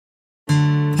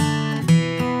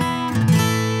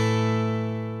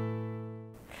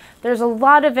There's a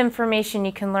lot of information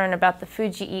you can learn about the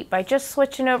foods you eat by just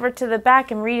switching over to the back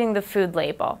and reading the food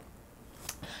label.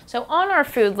 So on our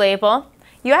food label,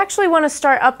 you actually want to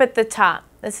start up at the top.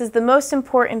 This is the most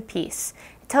important piece.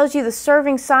 It tells you the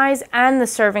serving size and the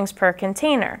servings per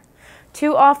container.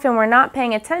 Too often we're not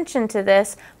paying attention to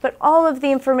this, but all of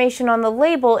the information on the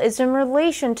label is in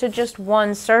relation to just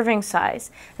one serving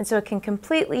size, and so it can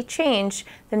completely change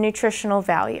the nutritional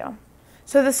value.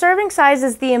 So the serving size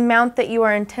is the amount that you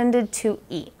are intended to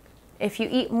eat. If you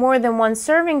eat more than one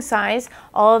serving size,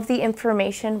 all of the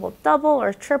information will double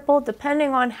or triple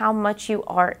depending on how much you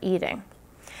are eating.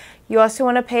 You also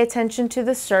want to pay attention to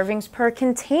the servings per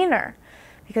container,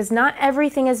 because not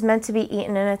everything is meant to be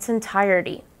eaten in its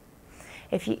entirety.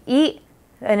 If you eat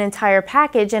an entire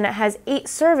package and it has 8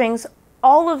 servings,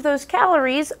 all of those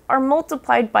calories are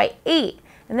multiplied by 8,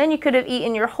 and then you could have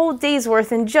eaten your whole day's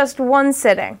worth in just one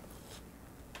sitting.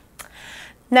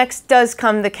 Next does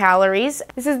come the calories.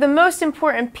 This is the most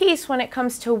important piece when it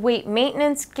comes to weight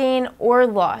maintenance, gain, or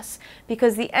loss,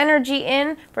 because the energy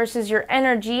in versus your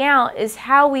energy out is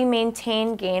how we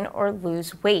maintain, gain, or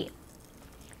lose weight.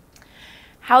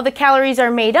 How the calories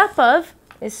are made up of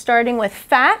is starting with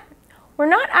fat. We're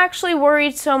not actually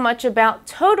worried so much about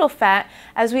total fat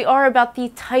as we are about the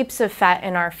types of fat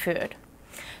in our food.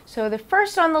 So the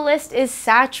first on the list is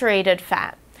saturated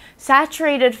fat.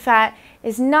 Saturated fat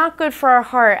is not good for our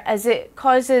heart as it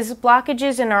causes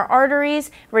blockages in our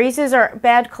arteries, raises our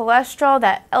bad cholesterol,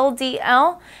 that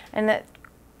LDL, and that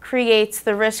creates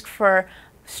the risk for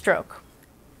stroke.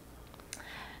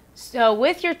 So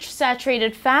with your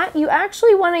saturated fat, you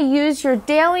actually want to use your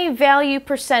daily value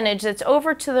percentage that's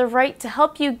over to the right to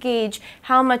help you gauge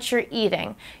how much you're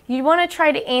eating. You want to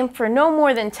try to aim for no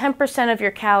more than 10% of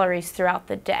your calories throughout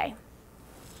the day.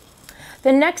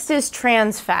 The next is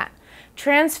trans fat.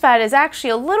 Trans fat is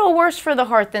actually a little worse for the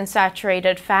heart than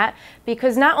saturated fat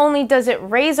because not only does it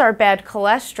raise our bad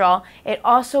cholesterol, it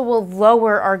also will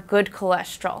lower our good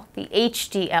cholesterol, the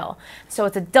HDL. So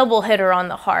it's a double hitter on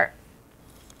the heart.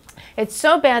 It's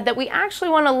so bad that we actually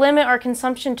want to limit our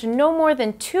consumption to no more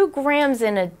than 2 grams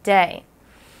in a day.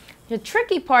 The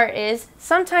tricky part is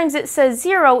sometimes it says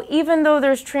 0 even though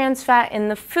there's trans fat in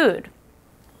the food.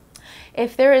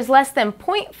 If there is less than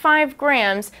 0.5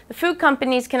 grams, the food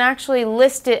companies can actually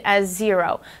list it as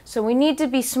 0. So we need to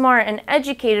be smart and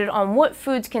educated on what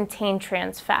foods contain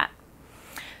trans fat.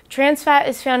 Trans fat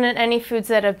is found in any foods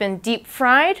that have been deep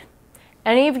fried,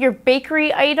 any of your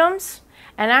bakery items,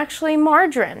 and actually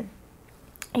margarine.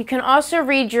 You can also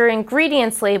read your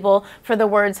ingredients label for the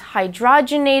words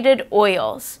hydrogenated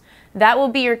oils. That will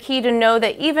be your key to know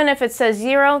that even if it says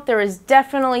 0, there is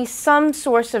definitely some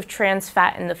source of trans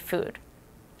fat in the food.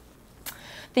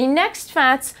 The next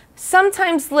fats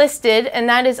sometimes listed, and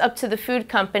that is up to the food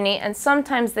company, and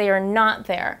sometimes they are not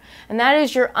there, and that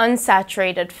is your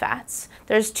unsaturated fats.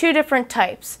 There's 2 different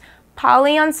types,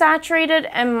 polyunsaturated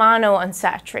and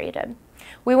monounsaturated.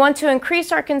 We want to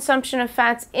increase our consumption of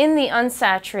fats in the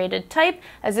unsaturated type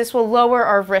as this will lower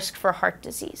our risk for heart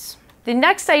disease. The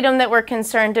next item that we're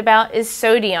concerned about is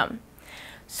sodium.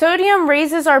 Sodium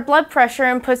raises our blood pressure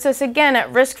and puts us again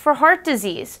at risk for heart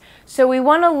disease. So we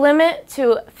want to limit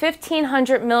to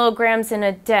 1,500 milligrams in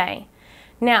a day.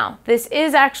 Now, this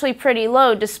is actually pretty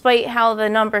low despite how the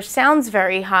number sounds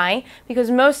very high because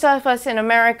most of us in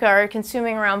America are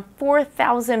consuming around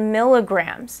 4,000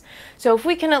 milligrams. So if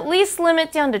we can at least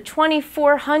limit down to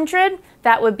 2,400,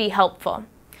 that would be helpful.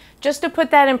 Just to put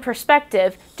that in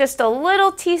perspective, just a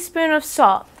little teaspoon of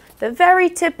salt, the very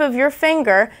tip of your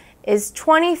finger, is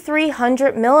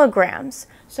 2,300 milligrams.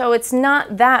 So it's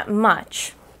not that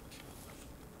much.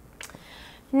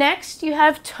 Next, you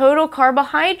have total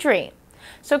carbohydrate.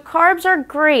 So carbs are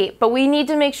great, but we need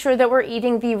to make sure that we're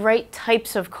eating the right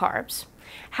types of carbs.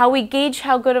 How we gauge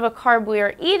how good of a carb we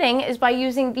are eating is by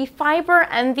using the fiber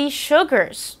and the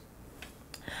sugars.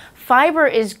 Fiber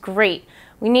is great.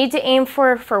 We need to aim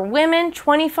for women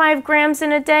 25 grams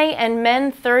in a day and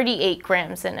men 38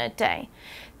 grams in a day.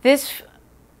 This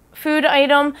food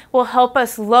item will help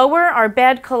us lower our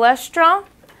bad cholesterol,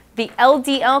 the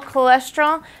LDL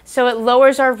cholesterol, so it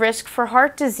lowers our risk for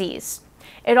heart disease.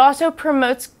 It also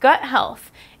promotes gut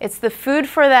health. It's the food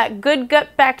for that good gut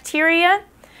bacteria,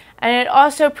 and it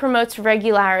also promotes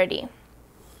regularity.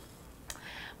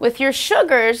 With your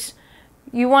sugars,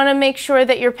 you want to make sure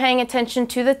that you're paying attention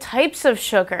to the types of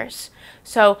sugars.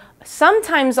 So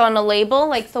sometimes on a label,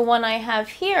 like the one I have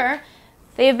here,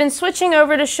 they have been switching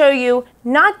over to show you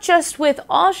not just with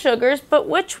all sugars, but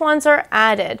which ones are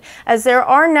added, as there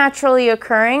are naturally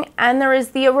occurring, and there is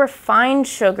the refined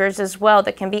sugars as well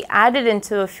that can be added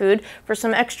into a food for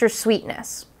some extra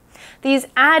sweetness. These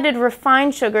added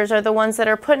refined sugars are the ones that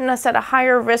are putting us at a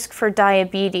higher risk for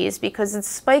diabetes because it's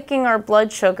spiking our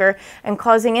blood sugar and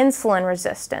causing insulin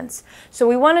resistance. So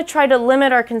we want to try to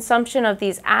limit our consumption of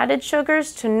these added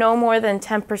sugars to no more than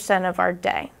 10% of our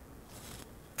day.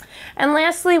 And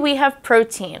lastly, we have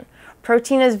protein.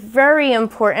 Protein is very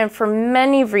important for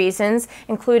many reasons,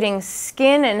 including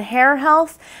skin and hair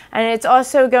health, and it's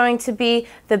also going to be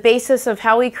the basis of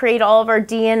how we create all of our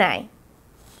DNA.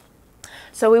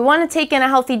 So we want to take in a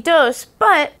healthy dose,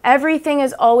 but everything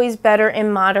is always better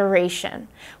in moderation.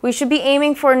 We should be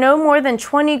aiming for no more than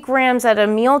 20 grams at a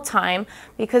mealtime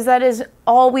because that is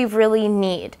all we really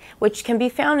need, which can be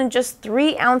found in just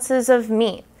 3 ounces of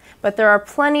meat. But there are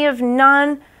plenty of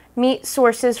non-meat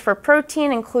sources for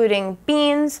protein, including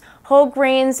beans, whole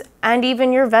grains, and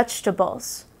even your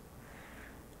vegetables.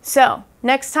 So,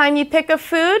 next time you pick a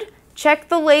food, check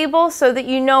the label so that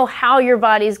you know how your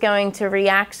body's going to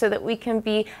react so that we can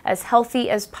be as healthy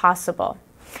as possible.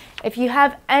 If you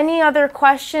have any other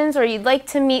questions or you'd like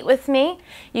to meet with me,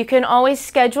 you can always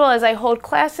schedule as I hold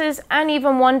classes and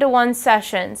even one-to-one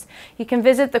sessions. You can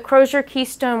visit the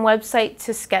Crozer-Keystone website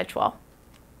to schedule.